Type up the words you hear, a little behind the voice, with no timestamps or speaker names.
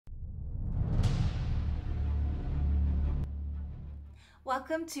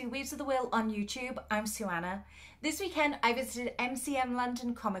Welcome to Weaves of the Wheel on YouTube. I'm Suanna. This weekend I visited MCM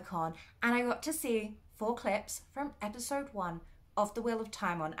London Comic Con and I got to see 4 clips from episode 1 of The Wheel of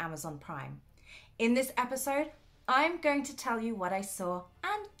Time on Amazon Prime. In this episode, I'm going to tell you what I saw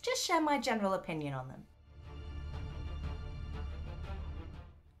and just share my general opinion on them.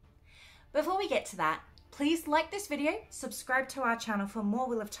 Before we get to that, please like this video, subscribe to our channel for more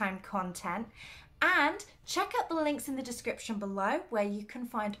Wheel of Time content, and check out the links in the description below where you can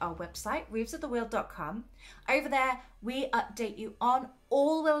find our website, weavesofthewheel.com. Over there, we update you on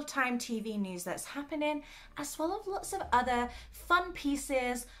all Wheel of Time TV news that's happening, as well as lots of other fun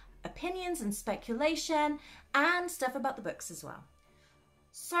pieces, opinions and speculation, and stuff about the books as well.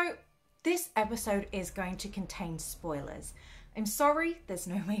 So this episode is going to contain spoilers. I'm sorry, there's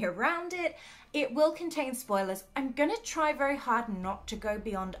no way around it. It will contain spoilers. I'm going to try very hard not to go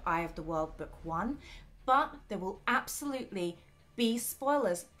beyond Eye of the World Book 1, but there will absolutely be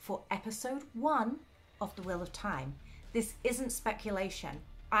spoilers for episode 1 of The Wheel of Time. This isn't speculation.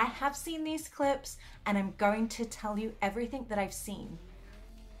 I have seen these clips and I'm going to tell you everything that I've seen.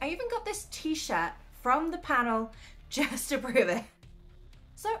 I even got this t-shirt from the panel just to prove it.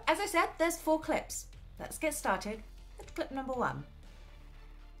 So as I said, there's 4 clips. Let's get started. Clip number 1.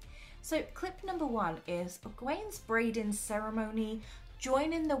 So clip number 1 is Egwene's braiding ceremony,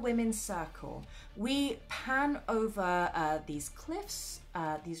 joining the women's circle. We pan over these cliffs,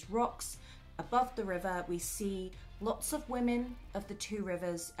 these rocks above the river. We see lots of women of the 2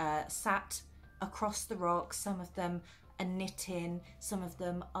 rivers sat across the rocks. Some of them are knitting, some of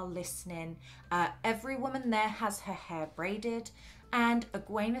them are listening. Every woman there has her hair braided. And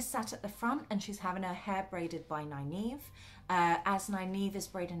Egwene is sat at the front and she's having her hair braided by Nynaeve. As Nynaeve is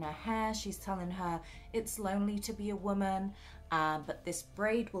braiding her hair, she's telling her it's lonely to be a woman, but this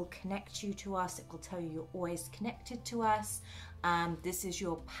braid will connect you to us. It will tell you you're always connected to us. This is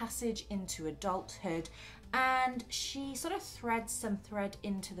your passage into adulthood. And she sort of threads some thread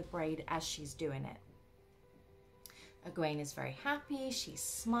into the braid as she's doing it. Egwene is very happy, she's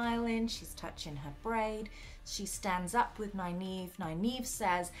smiling, she's touching her braid. She stands up with Nynaeve. Nynaeve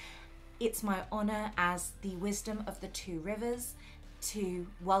says, "It's my honor as the wisdom of the 2 rivers to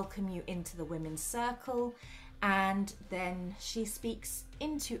welcome you into the women's circle." And then she speaks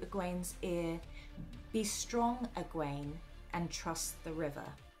into Egwene's ear, "Be strong, Egwene, and trust the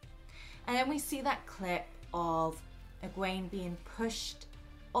river." And then we see that clip of Egwene being pushed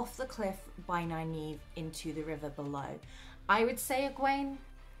off the cliff by Nynaeve into the river below. I would say Egwene,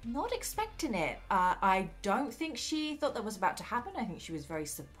 not expecting it. I don't think she thought that was about to happen. I think she was very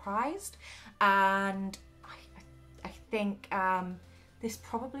surprised. And I think this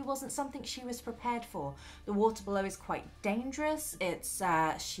probably wasn't something she was prepared for. The water below is quite dangerous.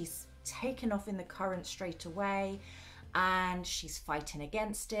 She's taken off in the current straight away. And she's fighting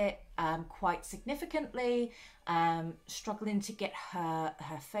against it quite significantly, struggling to get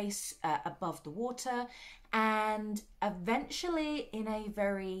her face above the water, and eventually, in a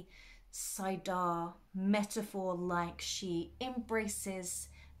very Saidar metaphor, like, she embraces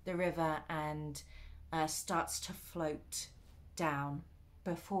the river and starts to float down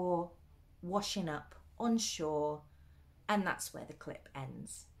before washing up on shore, and that's where the clip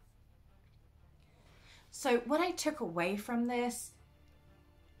ends. So what I took away from this,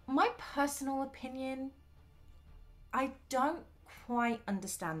 my personal opinion, I don't quite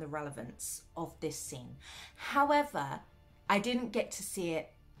understand the relevance of this scene. However, I didn't get to see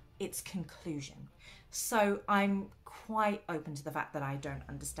its conclusion. So I'm quite open to the fact that I don't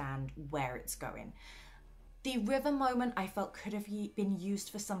understand where it's going. The river moment I felt could have been used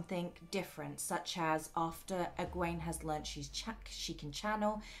for something different, such as after Egwene has learnt she can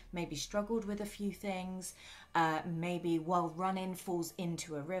channel, maybe struggled with a few things, maybe while running falls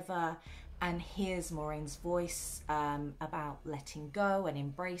into a river and hears Moiraine's voice about letting go and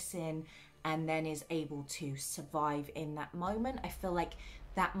embracing, and then is able to survive in that moment. I feel like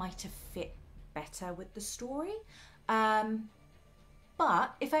that might have fit better with the story.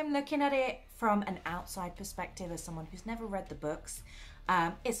 But if I'm looking at it from an outside perspective as someone who's never read the books,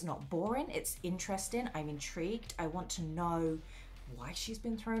 it's not boring, it's interesting, I'm intrigued, I want to know why she's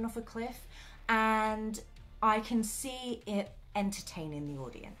been thrown off a cliff, and I can see it entertaining the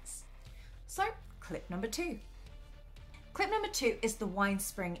audience. So, clip number 2. Clip number 2 is the Wine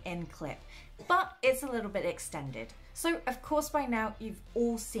Spring Inn clip, but it's a little bit extended. So, of course, by now you've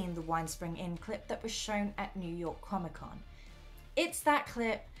all seen the Wine Spring Inn clip that was shown at New York Comic Con. It's that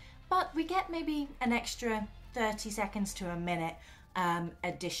clip, but we get maybe an extra 30 seconds to a minute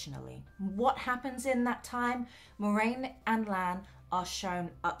additionally. What happens in that time? Moiraine and Lan are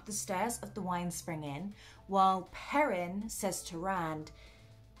shown up the stairs of the Wine Spring Inn, while Perrin says to Rand,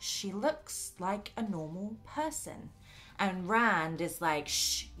 she looks like a normal person. And Rand is like,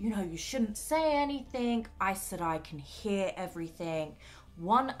 shh, you shouldn't say anything. Aes Sedai can hear everything.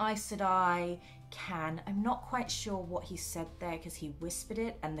 One Aes Sedai can. I'm not quite sure what he said there because he whispered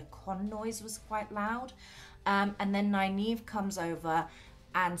it and the con noise was quite loud. And then Nynaeve comes over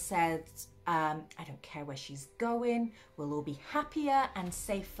and says, I don't care where she's going. We'll all be happier and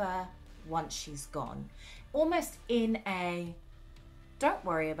safer once she's gone. Almost in a, don't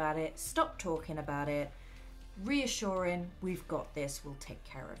worry about it, stop talking about it, reassuring, we've got this, we'll take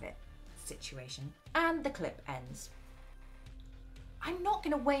care of it situation. And the clip ends. I'm not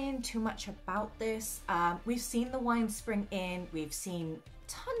going to weigh in too much about this. We've seen the Wine Spring Inn, we've seen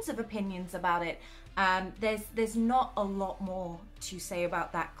tons of opinions about it. There's not a lot more to say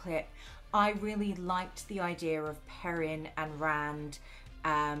about that clip. I really liked the idea of Perrin and Rand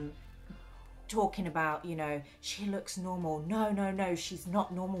talking about, she looks normal. No, she's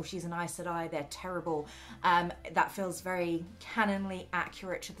not normal. She's an Aes Sedai. They're terrible. That feels very canonly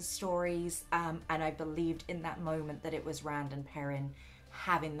accurate to the stories. And I believed in that moment that it was Rand and Perrin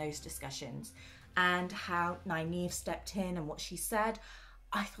having those discussions. And how Nynaeve stepped in and what she said,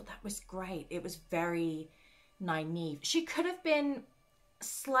 I thought that was great. It was very Nynaeve. She could have been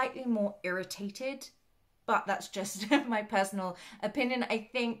slightly more irritated, but that's just my personal opinion. I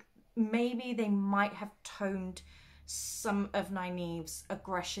think maybe they might have toned some of Nynaeve's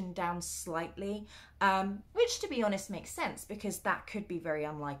aggression down slightly, which to be honest makes sense because that could be very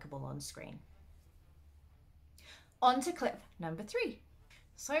unlikable on screen. On to clip number 3.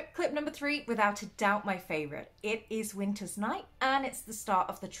 So clip number 3, without a doubt my favourite. It is Winter's Night and it's the start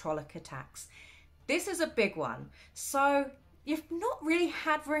of the Trolloc attacks. This is a big one. So you've not really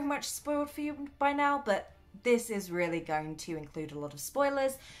had very much spoiled for you by now, but this is really going to include a lot of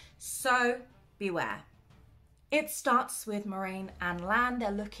spoilers, so beware. It starts with Moiraine and Lan.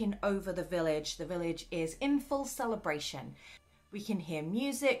 They're looking over the village. The village is in full celebration. We can hear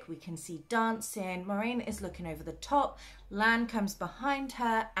music, we can see dancing. Moiraine is looking over the top. Lan comes behind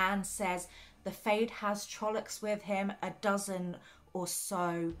her and says, the Fade has Trollocs with him, a dozen or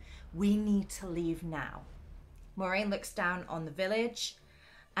so. We need to leave now. Moiraine looks down on the village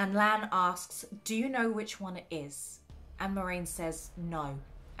and Lan asks, do you know which one it is? And Moiraine says no,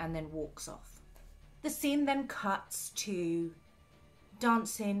 and then walks off. The scene then cuts to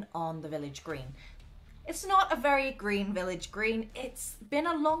dancing on the village green. It's not a very green village green. It's been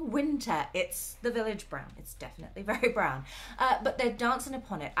a long winter. It's the village brown. It's definitely very brown. But they're dancing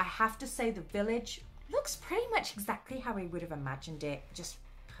upon it. I have to say the village looks pretty much exactly how I would have imagined it. Just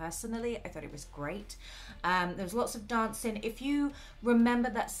personally, I thought it was great. There's lots of dancing. If you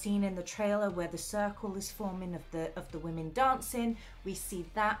remember that scene in the trailer where the circle is forming of the women dancing, we see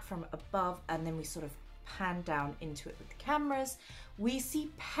that from above and then we sort of pan down into it with the cameras. We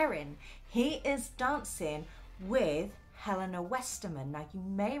see Perrin. He is dancing with Helena Westerman. Now you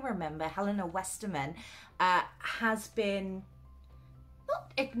may remember Helena Westerman has been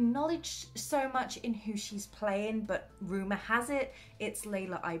not acknowledged so much in who she's playing, but rumor has it it's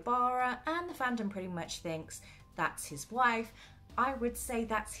Layla Ibarra, and the fandom pretty much thinks that's his wife. I would say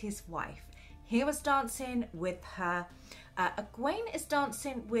that's his wife. He was dancing with her. Egwene is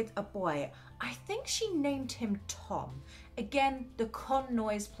dancing with a boy. I think she named him Tom. Again, the con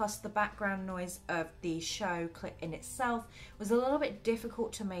noise plus the background noise of the show clip in itself was a little bit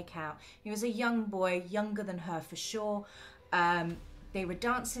difficult to make out. He was a young boy, younger than her for sure. They were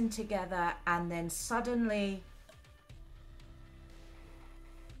dancing together and then suddenly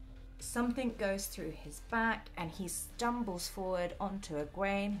something goes through his back and he stumbles forward onto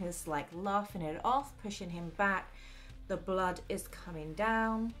Egwene, who's like laughing it off, pushing him back. The blood is coming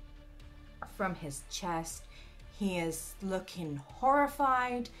down from his chest. He is looking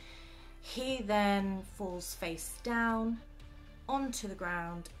horrified. He then falls face down onto the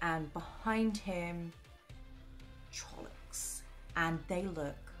ground and behind him, Trollocs. And they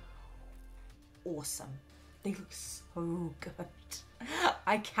look awesome. They look so good.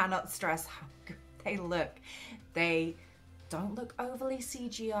 I cannot stress how good they look. They don't look overly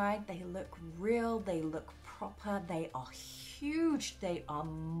CGI. They look real. They look proper. They are huge. They are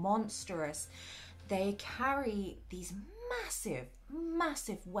monstrous. They carry these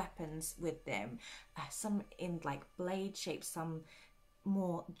massive weapons with them. Some in like blade shape, some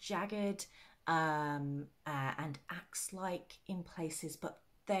more jagged and axe-like in places, but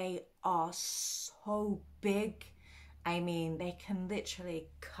they are so big. I mean, they can literally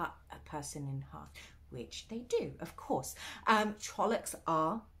cut a person in half, which they do, of course. Trollocs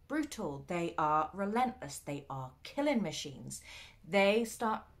are brutal. They are relentless. They are killing machines. They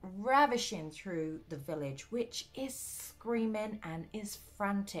start ravishing through the village, which is screaming and is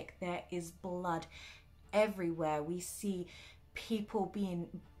frantic. There is blood everywhere. We see people being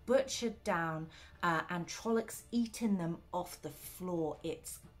butchered down and Trollocs eating them off the floor.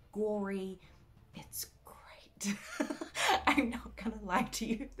 It's gory. It's great. I'm not gonna lie to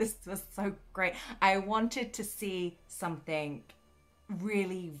you, this was so great. I wanted to see something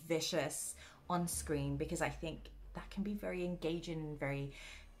really vicious on screen because I think that can be very engaging and very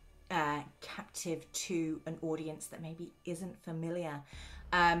captive to an audience that maybe isn't familiar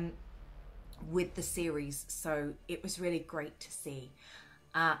with the series. So it was really great to see.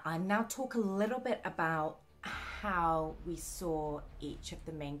 I'll now talk a little bit about how we saw each of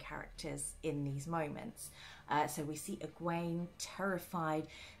the main characters in these moments. So we see Egwene terrified,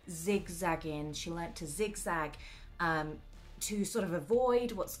 zigzagging. She learnt to zigzag to sort of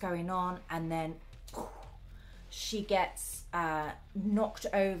avoid what's going on, and then she gets knocked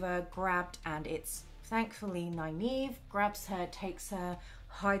over, grabbed, and it's thankfully Nynaeve grabs her, takes her,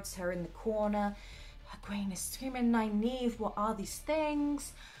 hides her in the corner. Egwene is screaming, Nynaeve, what are these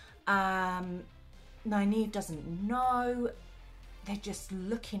things? Nynaeve doesn't know. They're just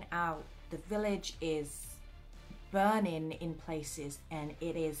looking out. The village is burning in places, and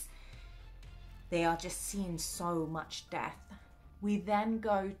they are just seeing so much death. We then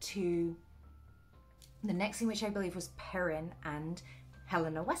go to the next scene, which I believe was Perrin and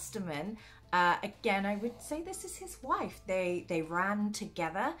Helena Westerman. Again, I would say this is his wife. They ran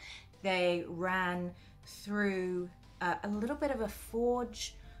together. They ran through a little bit of a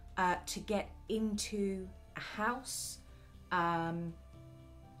forge to get into a house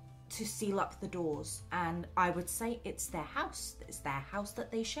to seal up the doors, and I would say it's their house. It's their house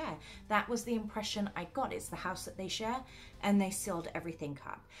that they share. That was the impression I got. It's the house that they share, and they sealed everything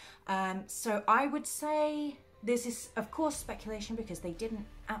up. So I would say this is, of course, speculation because they didn't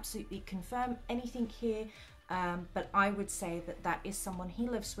absolutely confirm anything here, but I would say that that is someone he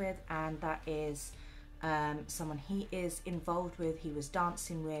lives with, and that is someone he is involved with, he was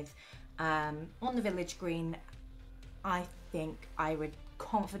dancing with on the village green. I think I would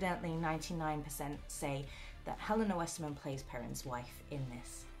confidently 99% say that Helena Westerman plays Perrin's wife in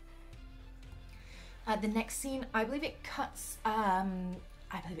this. The next scene, I believe it cuts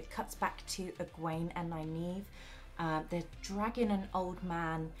back to Egwene and Nynaeve. They're dragging an old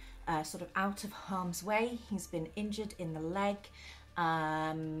man sort of out of harm's way. He's been injured in the leg.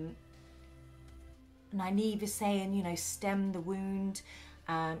 Nynaeve is saying, you know, stem the wound.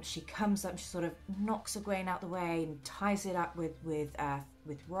 She comes up, she sort of knocks Egwene out the way and ties it up with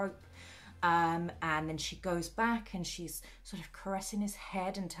rope. And then she goes back and she's sort of caressing his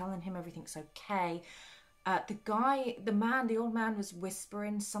head and telling him everything's okay. The old man was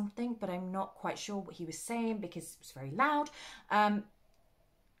whispering something, but I'm not quite sure what he was saying because it was very loud.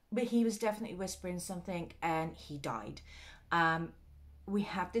 But he was definitely whispering something, and he died. We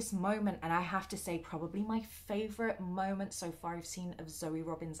have this moment, and I have to say probably my favourite moment so far I've seen of Zoe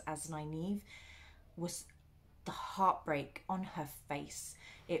Robbins as Nynaeve was the heartbreak on her face.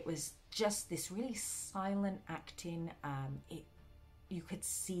 It was just this really silent acting. You could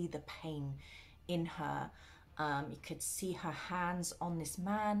see the pain in her. You could see her hands on this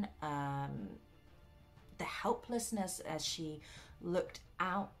man, the helplessness as she looked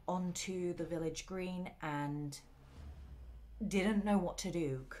out onto the village green and didn't know what to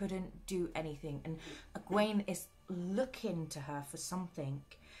do, couldn't do anything, and Egwene is looking to her for something,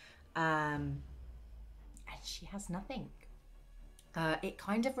 and she has nothing. It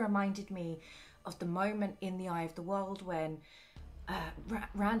kind of reminded me of the moment in The Eye of the World when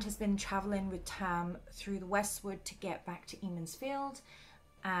Rand has been traveling with Tam through the Westwood to get back to Eamon's Field,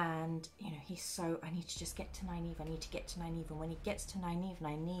 and you know, he's so, I need to just get to Nynaeve, I need to get to Nynaeve, and when he gets to Nynaeve,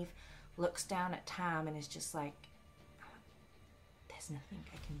 Nynaeve looks down at Tam and is just like, there's nothing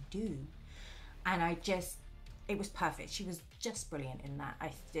I can do. And it was perfect. She was just brilliant in that.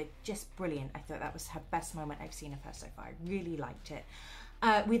 Just brilliant. I thought that was her best moment I've seen of her so far. I really liked it.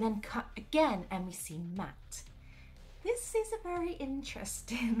 We then cut again and we see Matt. This is a very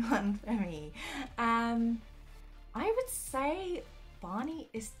interesting one for me. I would say Barney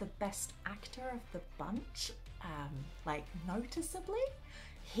is the best actor of the bunch, like noticeably.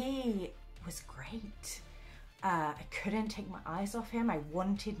 He was great. I couldn't take my eyes off him. I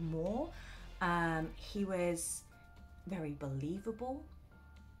wanted more. He was very believable.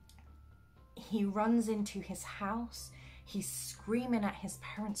 He runs into his house. He's screaming at his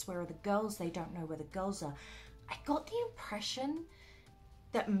parents, where are the girls? They don't know where the girls are. I got the impression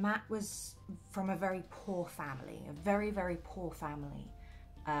that Matt was from a very poor family, a very, very poor family.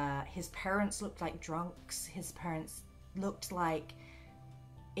 His parents looked like drunks. His parents looked like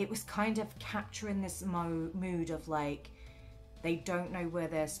it was kind of capturing this mood of like, they don't know where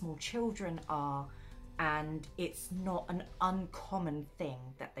their small children are, and it's not an uncommon thing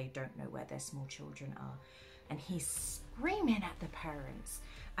that they don't know where their small children are. And he's screaming at the parents,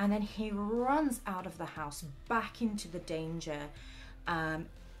 and then he runs out of the house back into the danger.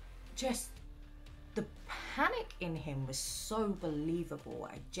 Just the panic in him was so believable.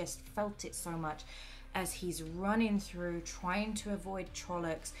 I just felt it so much as he's running through, trying to avoid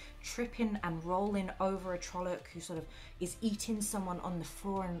Trollocs, tripping and rolling over a Trolloc who sort of is eating someone on the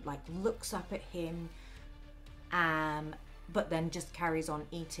floor and like looks up at him, but then just carries on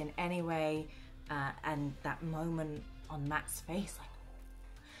eating anyway. And that moment on Matt's face, like,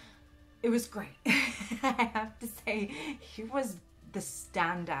 it was great. I have to say, he was the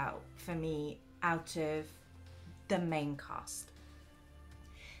standout for me out of the main cast.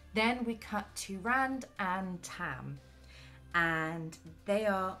 Then we cut to Rand and Tam, and they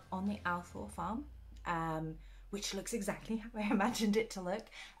are on the Althor farm, which looks exactly how I imagined it to look.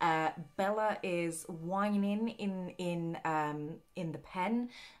 Bella is whining in the pen,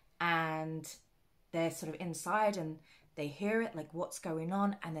 and they're sort of inside and they hear it, like, what's going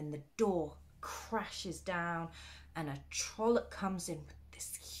on? And then the door crashes down and a Trolloc comes in with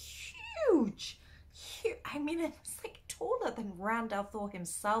this huge, I mean, it's like taller than Rand al'Thor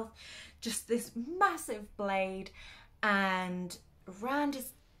himself, just this massive blade, and Rand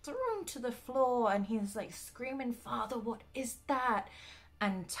is thrown to the floor and he's like screaming, "Father, what is that?"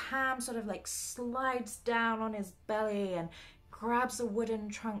 And Tam sort of like slides down on his belly and grabs a wooden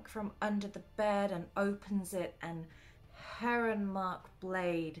trunk from under the bed and opens it, and Heron Mark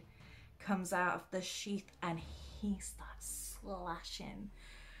blade comes out of the sheath and he starts slashing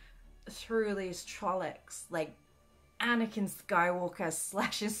through these Trollocs like Anakin Skywalker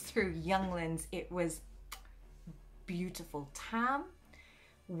slashes through younglings. It was beautiful. Tam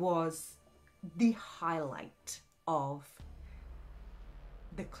was the highlight of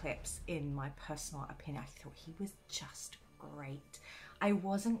the clips, in my personal opinion. I thought he was just great. I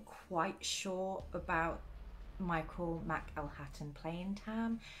wasn't quite sure about Michael McElhatton playing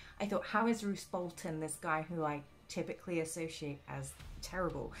Tam. I thought, how is Roose Bolton, this guy who I typically associate as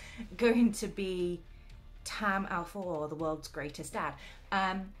terrible, going to be Tam al'Thor, the world's greatest dad?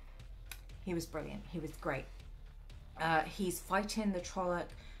 He was brilliant. He was great. He's fighting the Trolloc,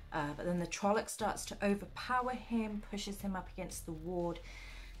 but then the Trolloc starts to overpower him, pushes him up against the wall,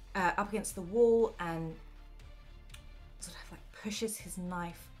 and sort of like pushes his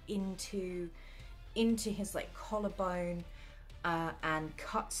knife into his like collarbone, and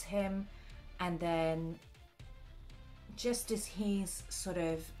cuts him. And then just as he's sort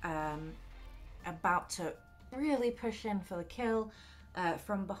of about to really push in for the kill,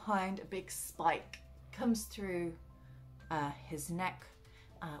 from behind, a big spike comes through his neck,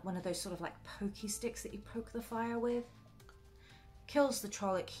 one of those sort of like pokey sticks that you poke the fire with, kills the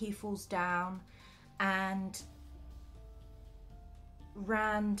Trolloc. He falls down, and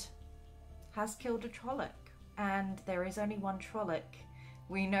Rand has killed a Trolloc, and there is only one Trolloc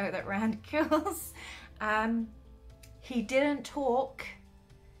we know that Rand kills. He didn't talk.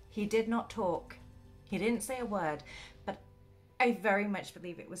 He did not talk. He didn't say a word, but I very much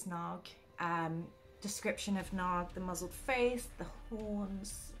believe it was Nog. Description of Nog: the muzzled face, the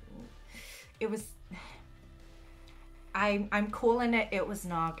horns. It was... I'm calling it, it was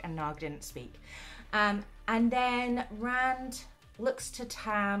Nog, and Nog didn't speak. And then Rand looks to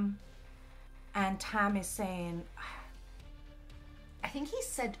Tam, and Tam is saying, I think he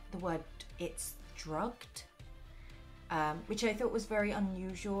said the word, "it's drugged," which I thought was very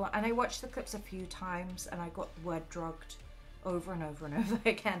unusual. And I watched the clips a few times and I got the word drugged over and over and over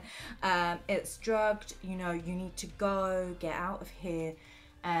again. It's drugged, you know, you need to go, get out of here.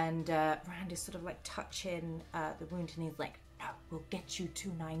 And Rand is sort of like touching the wound, and he's like, "No, we'll get you to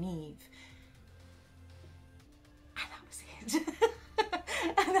Nynaeve." And that was it.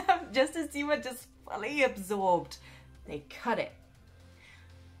 And just as you were just fully absorbed, they cut it.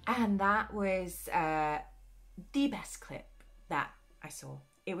 And that was the best clip that I saw.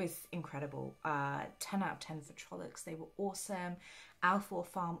 It was incredible. 10 out of 10 for Trollocs. They were awesome. Althor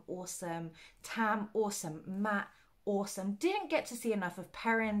Farm, awesome. Tam, awesome. Matt, awesome. Didn't get to see enough of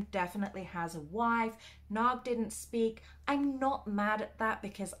Perrin. Definitely has a wife. Nog didn't speak. I'm not mad at that,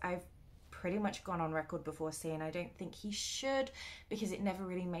 because I've pretty much gone on record before saying I don't think he should, because it never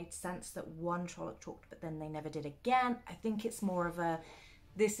really made sense that one Trolloc talked but then they never did again. I think it's more of a,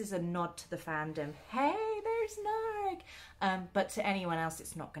 this is a nod to the fandom. Hey, there's Nog. But to anyone else,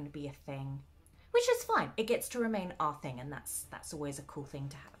 it's not going to be a thing, which is fine. It gets to remain our thing, and that's always a cool thing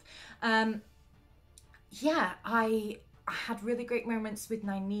to have. Yeah, I I had really great moments with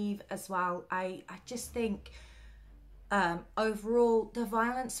Nynaeve as well. I just think overall the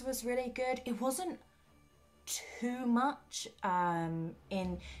violence was really good. It wasn't too much in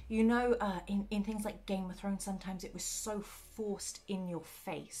in things like Game of Thrones. Sometimes it was so forced in your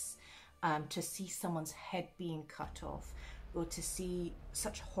face to see someone's head being cut off or to see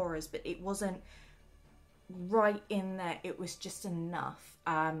such horrors, but it wasn't right in there. It was just enough.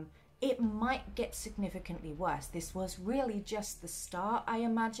 It might get significantly worse. This was really just the start. I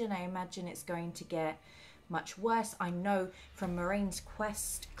imagine it's going to get much worse. I know from Moraine's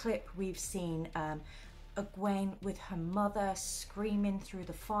quest clip we've seen Egwene with her mother screaming through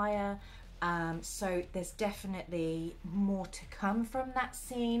the fire, so there's definitely more to come from that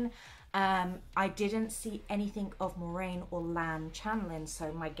scene. I didn't see anything of Moraine or Lan channeling,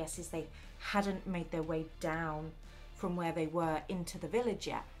 so my guess is they hadn't made their way down from where they were into the village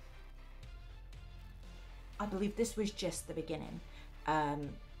yet. I believe this was just the beginning,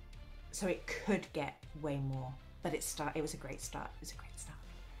 so it could get way more, but it was a great start.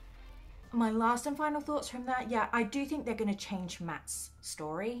 My last and final thoughts from that, yeah, I do think they're going to change Matt's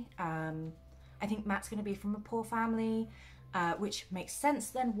story. I think Matt's going to be from a poor family, which makes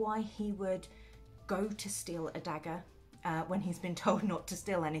sense then why he would go to steal a dagger when he's been told not to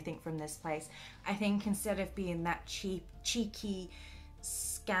steal anything from this place. I think instead of being that cheeky,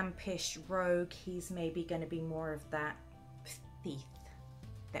 scampish rogue, he's maybe going to be more of that thief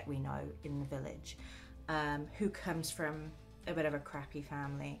that we know in the village, who comes from a bit of a crappy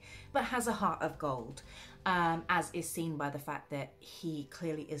family but has a heart of gold, as is seen by the fact that he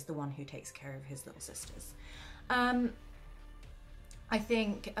clearly is the one who takes care of his little sisters. I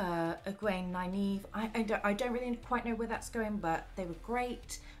think Egwene, Nynaeve, I don't really quite know where that's going, but they were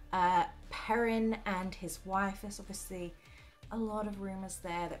great. Perrin and his wife, there's obviously a lot of rumours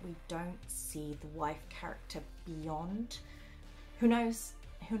there that we don't see the wife character beyond. Who knows?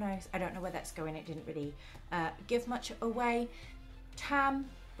 Who knows? I don't know where that's going. It didn't really give much away. Tam,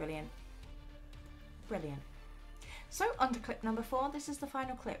 brilliant. Brilliant. So on to clip number 4. This is the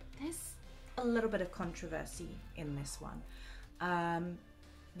final clip. There's a little bit of controversy in this one.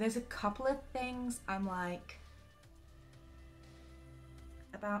 There's a couple of things I'm like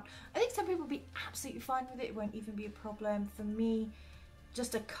about. I think some people will be absolutely fine with it. It won't even be a problem. For me,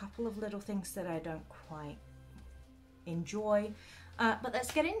 just a couple of little things that I don't quite enjoy. But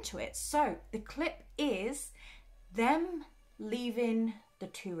let's get into it. So the clip is them leaving the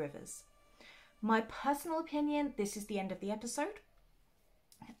Two Rivers. My personal opinion, this is the end of the episode.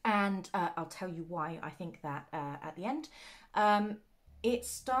 And I'll tell you why I think that at the end. It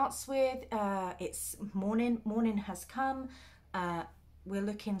starts with, it's morning. Morning has come. We're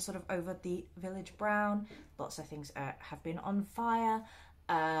looking sort of over the village brown. Lots of things have been on fire.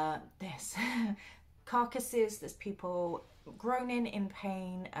 There's carcasses, there's people groaning in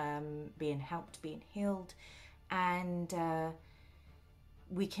pain, being helped, being healed. And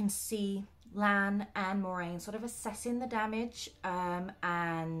we can see Lan and Moraine sort of assessing the damage,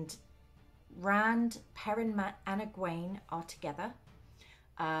 and Rand, Perrin, Matt and Egwene are together.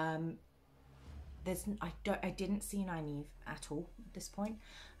 I didn't see Nynaeve at all at this point.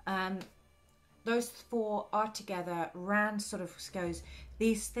 Those 4 are together. Rand sort of goes,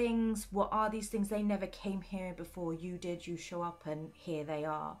 these things, what are these things? They never came here before. You did. You show up and here they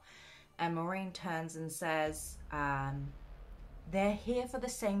are. And Moraine turns and says, they're here for the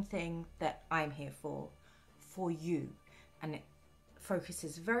same thing that I'm here for you. And it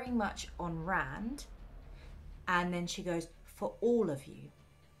focuses very much on Rand. And then she goes, for all of you.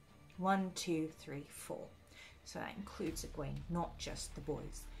 1, 2, 3, 4. So that includes Egwene, not just the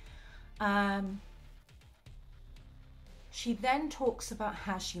boys. She then talks about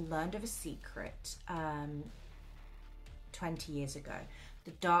how she learned of a secret 20 years ago.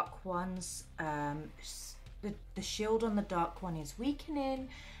 The Dark Ones, the shield on the Dark One is weakening,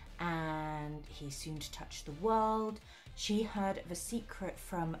 and he's soon to touch the world. She heard of a secret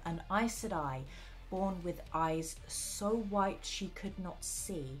from an Aes Sedai, born with eyes so white she could not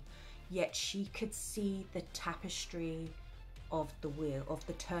see, yet she could see the tapestry of the wheel, of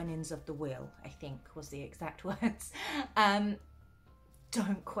the turnings of the wheel, I think was the exact words.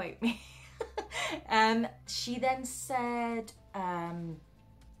 Don't quote me. She then said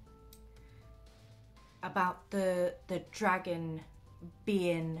about the dragon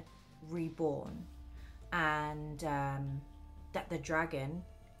being reborn, and that the dragon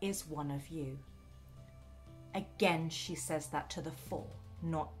is one of you. Again, she says that to the 4,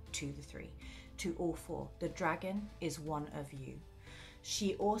 not to the 3. To all 4. The dragon is one of you.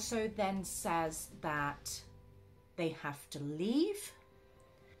 She also then says that they have to leave.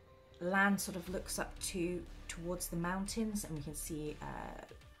 Lan sort of looks up to towards the mountains, and we can see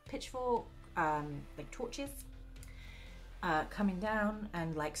pitchfork, like torches coming down,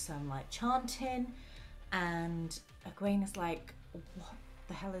 and like some like chanting, and Egwene is like, what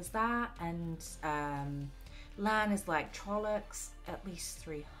the hell is that? And Lan is like, Trollocs, at least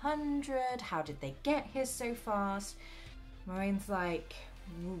 300. How did they get here so fast? Moraine's like,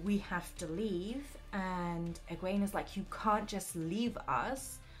 we have to leave. And Egwene is like, you can't just leave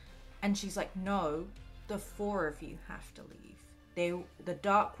us. And she's like, no, the 4 of you have to leave. The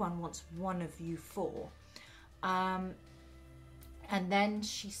Dark One wants one of you 4. And then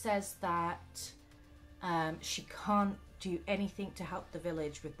she says that she can't do anything to help the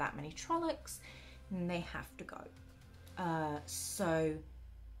village with that many Trollocs, and they have to go. So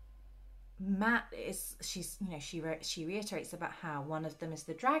Matt is, she reiterates about how one of them is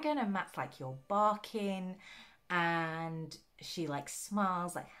the dragon, and Matt's like, you're barking, and she like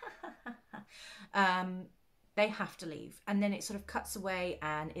smiles like they have to leave. And then it sort of cuts away,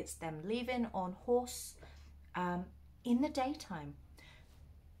 and it's them leaving on horse in the daytime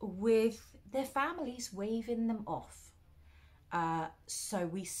with their families waving them off. So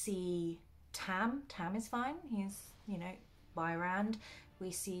we see Tam is fine, he's by Rand.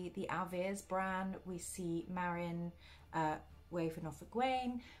 We see the Alvirs, Bran, we see Marion waving off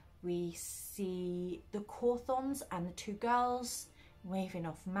Egwene, we see the Cawthons and the 2 girls waving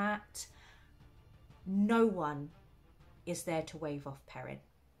off Matt. No one is there to wave off Perrin.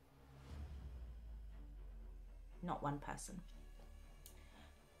 Not one person.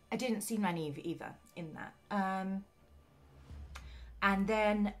 I didn't see Nynaeve either in that. And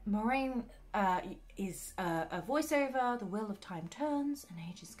then Moraine is a voiceover. The wheel of time turns and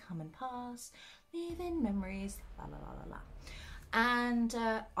ages come and pass, leaving memories, la la la la la. And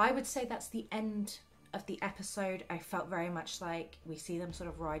I would say that's the end of the episode. I felt very much like we see them sort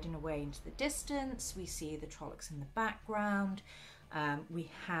of riding away into the distance. We see the Trollocs in the background. We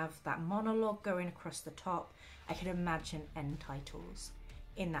have that monologue going across the top. I could imagine end titles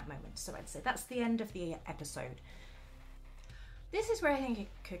in that moment. So I'd say that's the end of the episode. This is where I think it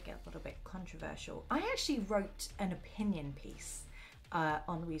could get a little bit controversial. I actually wrote an opinion piece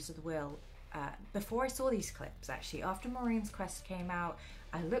on Weaves of the Wheel before I saw these clips, actually. After Moraine's quest came out,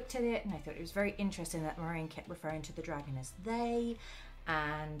 I looked at it and I thought it was very interesting that Moraine kept referring to the dragon as they,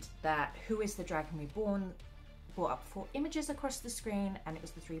 and that Who is the Dragon Reborn brought up 4 images across the screen, and it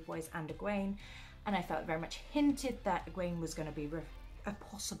was the 3 boys and Egwene, and I felt very much hinted that Egwene was going to be a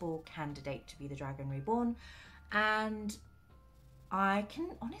possible candidate to be the Dragon Reborn. And I can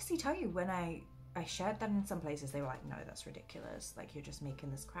honestly tell you, when I shared that in some places, they were like, no, that's ridiculous, like, you're just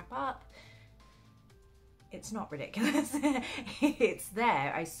making this crap up. It's not ridiculous. It's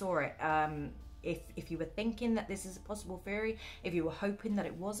there. I saw it. If you were thinking that this is a possible theory, if you were hoping that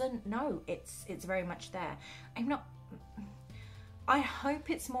it wasn't, no, it's very much there. I hope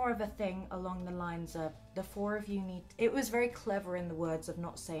it's more of a thing along the lines of the 4 of you need. It was very clever in the words of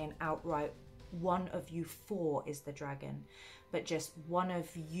not saying outright one of you 4 is the dragon, but just one of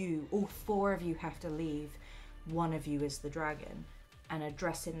you, all 4 of you have to leave, one of you is the dragon, and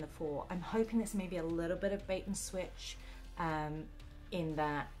addressing the 4. I'm hoping it's maybe a little bit of bait and switch, in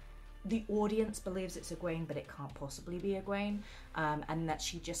that the audience believes it's Egwene, but it can't possibly be Egwene, and that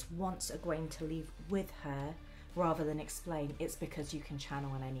she just wants Egwene to leave with her rather than explain it's because you can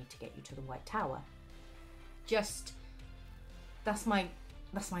channel and I need to get you to the White Tower. Just, that's my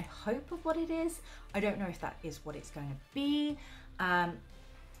hope of what it is. I don't know if that is what it's going to be.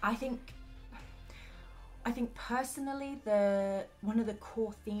 I think personally one of the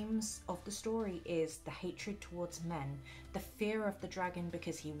core themes of the story is the hatred towards men, the fear of the dragon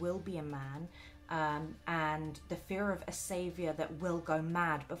because he will be a man, and the fear of a savior that will go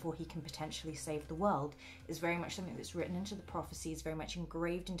mad before he can potentially save the world is very much something that's written into the prophecies, very much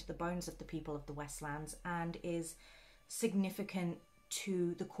engraved into the bones of the people of the Westlands, and is significant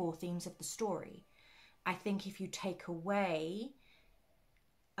to the core themes of the story. I think if you take away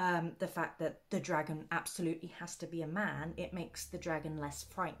the fact that the dragon absolutely has to be a man, it makes the dragon less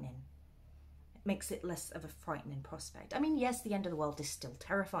frightening. It makes it less of a frightening prospect. I mean, yes, the end of the world is still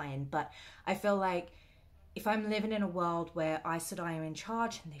terrifying, but I feel like if I'm living in a world where Aes Sedai are in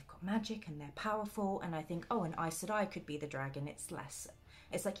charge and they've got magic and they're powerful, and I think, oh, an Aes Sedai could be the dragon, it's less.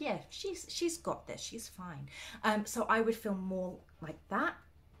 It's like, yeah, she's got this, she's fine. So I would feel more like that.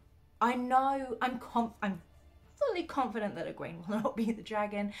 I know, I'm fully confident that Egwene will not be the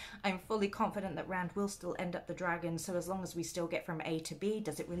dragon. I'm fully confident that Rand will still end up the dragon. So as long as we still get from A to B,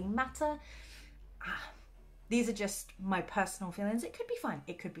 does it really matter? These are just my personal feelings. It could be fine.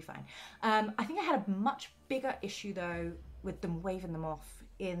 It could be fine. I think I had a much bigger issue though with them waving them off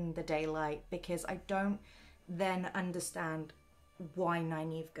in the daylight, because I don't then understand why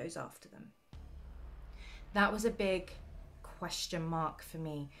Nynaeve goes after them. That was a big question mark for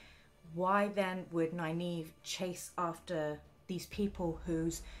me. Why then would Nynaeve chase after these people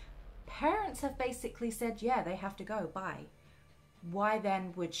whose parents have basically said, yeah, they have to go, bye? Why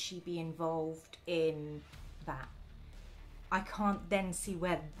then would she be involved in that? I can't then see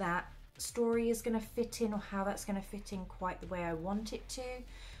where that story is going to fit in, or how that's going to fit in quite the way I want it to.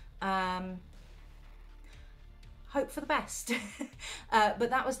 Hope for the best. But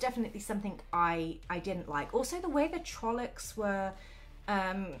that was definitely something I didn't like. Also, the way the Trollocs were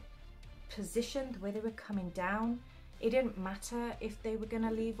positioned, the way they were coming down, it didn't matter if they were going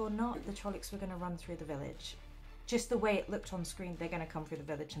to leave or not. The Trollocs were going to run through the village. Just the way it looked on screen, they're going to come through the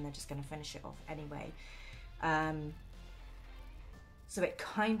village and they're just going to finish it off anyway. So it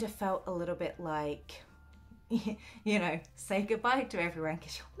kind of felt a little bit like, you know, say goodbye to everyone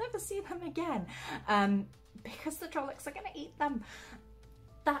because you'll never see them again. Because the Trollocs are going to eat them.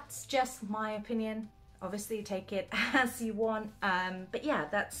 That's just my opinion. Obviously, take it as you want. But yeah,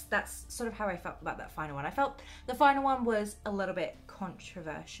 that's sort of how I felt about that final one. I felt the final one was a little bit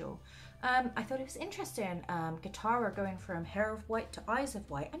controversial. I thought it was interesting. Katara going from hair of white to eyes of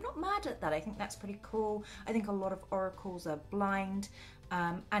white. I'm not mad at that. I think that's pretty cool. I think a lot of oracles are blind,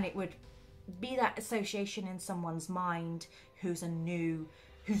 and it would be that association in someone's mind who's new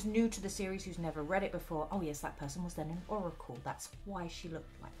to the series, who's never read it before. Oh yes, that person was then an oracle. That's why she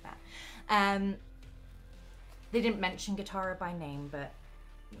looked like that. They didn't mention Katara by name, but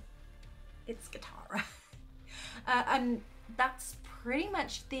it's Katara. And that's pretty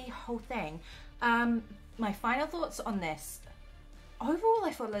much the whole thing. My final thoughts on this. Overall,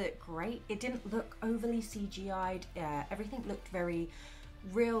 I thought it looked great. It didn't look overly CGI'd. Everything looked very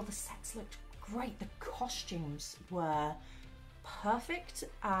real. The sets looked great. The costumes were perfect.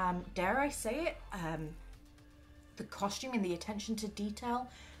 Dare I say it? The costume and the attention to detail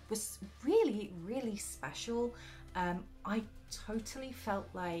was really, really special. I totally felt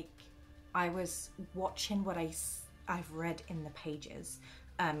like I was watching what I've read in the pages,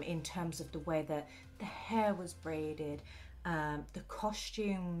 in terms of the way that the hair was braided, the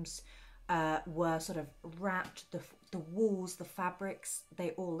costumes were sort of wrapped, the walls, the fabrics,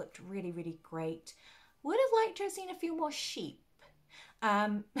 they all looked really, really great. Would have liked to have seen a few more sheep.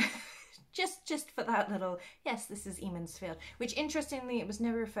 Just for that little, yes, this is Eamon's Field, which interestingly, it was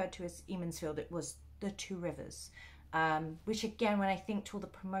never referred to as Eamon's Field, it was the Two Rivers. Which again, when I think to all the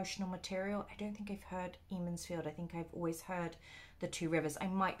promotional material, I don't think I've heard Eamon's Field. I think I've always heard the Two Rivers. I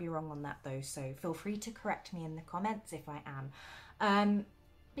might be wrong on that though, so feel free to correct me in the comments if I am.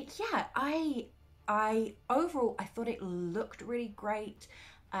 But yeah, I overall, I thought it looked really great.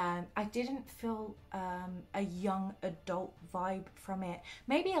 I didn't feel a young adult vibe from it.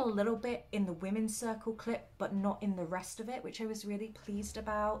 Maybe a little bit in the women's circle clip, but not in the rest of it, which I was really pleased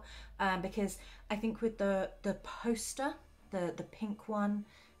about, because I think with the poster, the pink one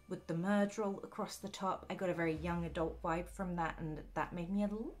with the Myrdril across the top, I got a very young adult vibe from that, and that made me a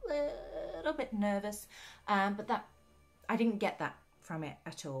little bit nervous, but that I didn't get that from it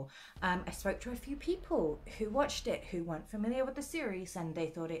at all. I spoke to a few people who watched it who weren't familiar with the series, and they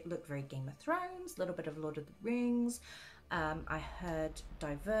thought it looked very Game of Thrones, a little bit of Lord of the Rings. I heard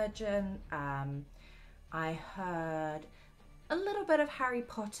Divergent. I heard a little bit of Harry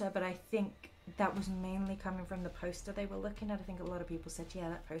Potter, but I think that was mainly coming from the poster they were looking at. I think a lot of people said, yeah,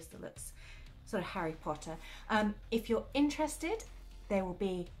 that poster looks sort of Harry Potter. If you're interested, there will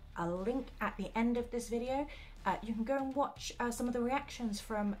be a link at the end of this video. You can go and watch some of the reactions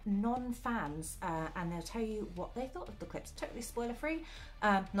from non-fans, and they'll tell you what they thought of the clips. Totally spoiler free.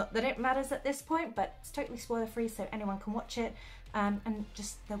 Not that it matters at this point, but it's totally spoiler free, so anyone can watch it, and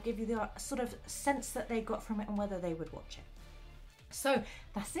just they'll give you the sort of sense that they got from it and whether they would watch it. So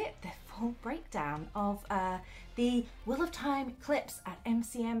that's it, the full breakdown of the Wheel of Time clips at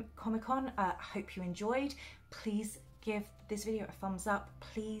MCM Comic Con. I hope you enjoyed. Please give this video a thumbs up.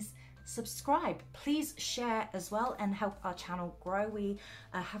 Please subscribe, please share as well, and help our channel grow. We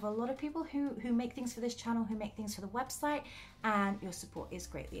have a lot of people who make things for this channel, who make things for the website, and your support is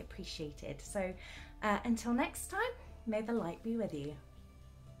greatly appreciated. So until next time, may the light be with you.